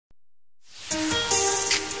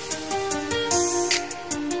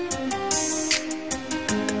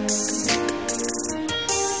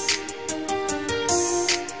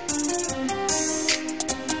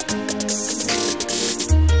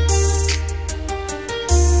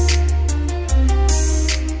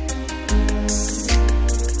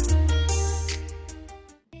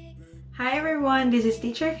this is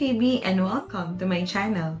Teacher Phoebe and welcome to my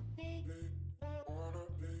channel.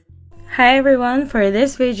 Hi everyone, for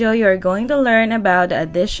this video you're going to learn about the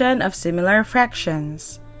addition of similar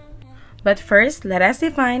fractions. But first, let us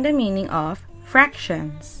define the meaning of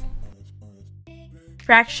fractions.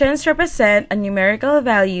 Fractions represent a numerical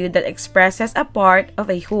value that expresses a part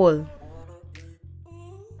of a whole.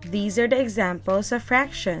 These are the examples of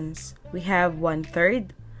fractions. We have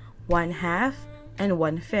 1/3, 1/2, and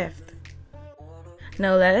 1/5.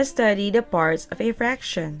 Now let us study the parts of a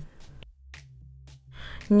fraction.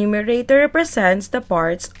 Numerator represents the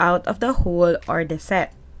parts out of the whole or the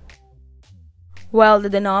set, while the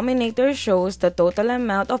denominator shows the total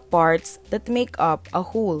amount of parts that make up a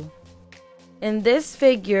whole. In this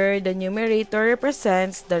figure, the numerator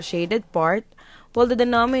represents the shaded part, while the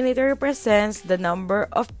denominator represents the number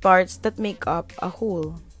of parts that make up a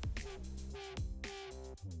whole.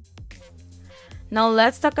 Now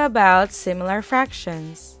let's talk about similar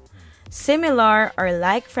fractions. Similar or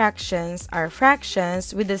like fractions are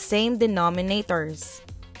fractions with the same denominators.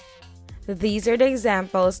 These are the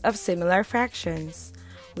examples of similar fractions.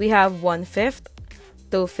 We have 1/5,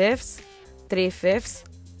 2/5, 3/5,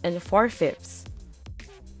 and 4/5.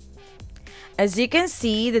 As you can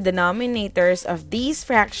see, the denominators of these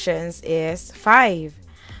fractions is 5.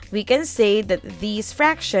 We can say that these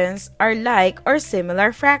fractions are like or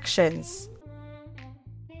similar fractions.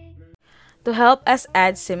 To help us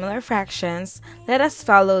add similar fractions, let us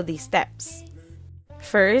follow these steps.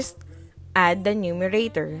 First, add the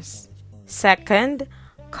numerators. Second,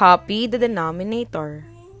 copy the denominator.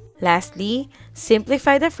 Lastly,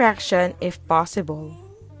 simplify the fraction if possible.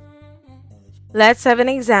 Let's have an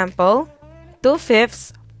example.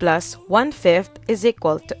 2/5 plus 1/5 is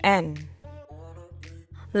equal to n.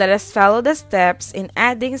 Let us follow the steps in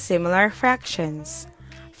adding similar fractions.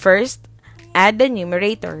 First, add the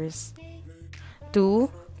numerators.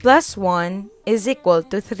 2 plus 1 is equal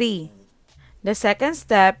to 3. The second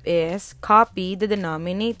step is copy the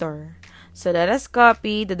denominator. So let us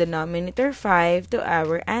copy the denominator 5 to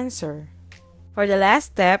our answer. For the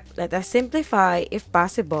last step, let us simplify if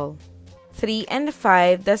possible. 3 and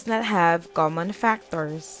 5 does not have common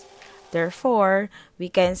factors. Therefore,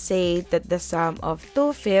 we can say that the sum of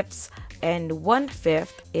 2/5 and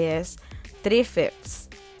 1/5 is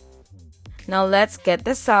 3/5. Now let's get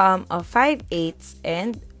the sum of 5/8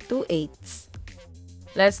 and 2/8.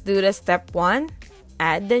 Let's do the step 1.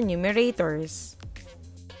 Add the numerators.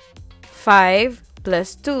 5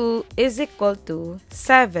 plus 2 is equal to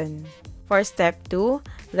 7. For step 2,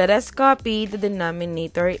 let us copy the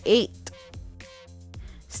denominator 8.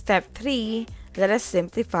 Step 3, let us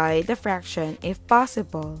simplify the fraction if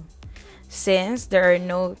possible. Since there are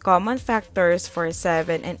no common factors for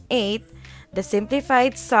 7 and 8, the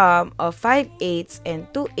simplified sum of 5/8 and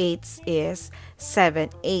 2/8 is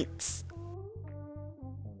 7/8.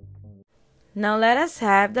 Now let us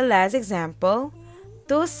have the last example.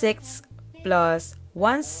 2/6 plus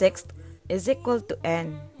 1/6 is equal to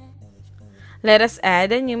n. Let us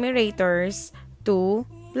add the numerators. 2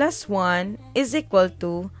 plus 1 is equal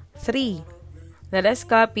to 3. Let us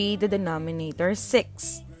copy the denominator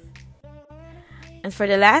 6. And for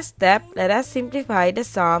the last step, let us simplify the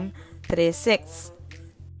sum 3/6.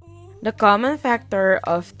 The common factor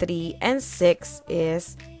of 3 and 6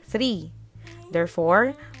 is 3.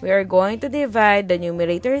 Therefore, we are going to divide the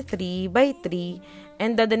numerator 3 by 3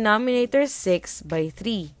 and the denominator 6 by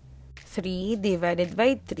 3. 3 divided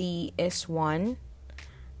by 3 is 1.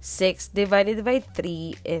 6 divided by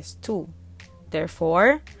 3 is 2.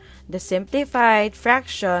 Therefore, the simplified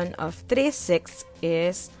fraction of 3/6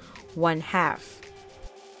 is 1/2.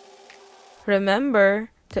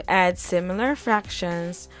 Remember, to add similar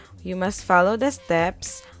fractions, you must follow the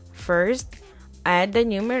steps. First, add the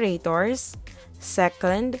numerators.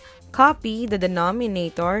 Second, copy the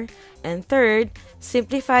denominator. And third,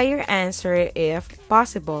 simplify your answer if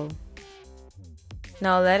possible.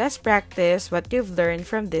 Now let us practice what you've learned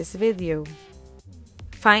from this video.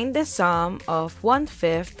 Find the sum of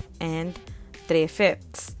 1/5 and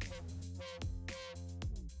 3/5.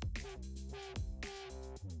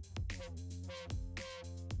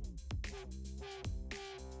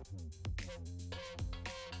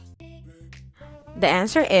 The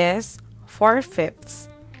answer is 4/5.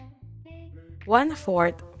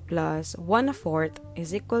 1/4 plus 1/4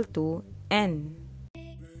 is equal to n.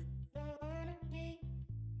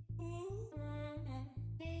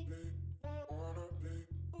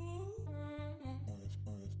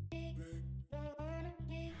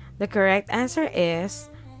 The correct answer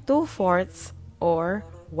is 2/4 or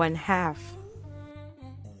 1/2.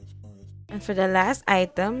 And for the last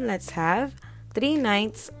item, let's have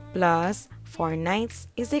 3/9 plus 4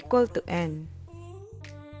 ninths is equal to n.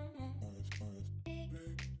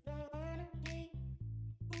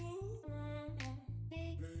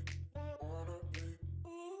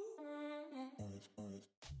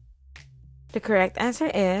 The correct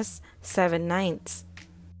answer is 7 ninths.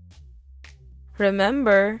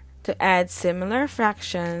 Remember, to add similar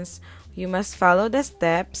fractions, you must follow the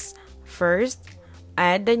steps. First,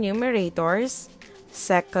 add the numerators.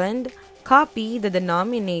 Second, copy the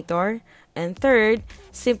denominator. And third,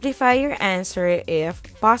 simplify your answer if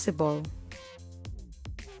possible.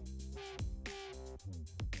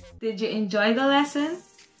 Did you enjoy the lesson?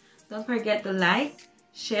 Don't forget to like,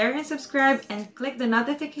 share, and subscribe, and click the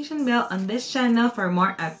notification bell on this channel for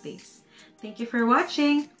more updates. Thank you for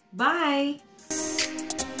watching. Bye!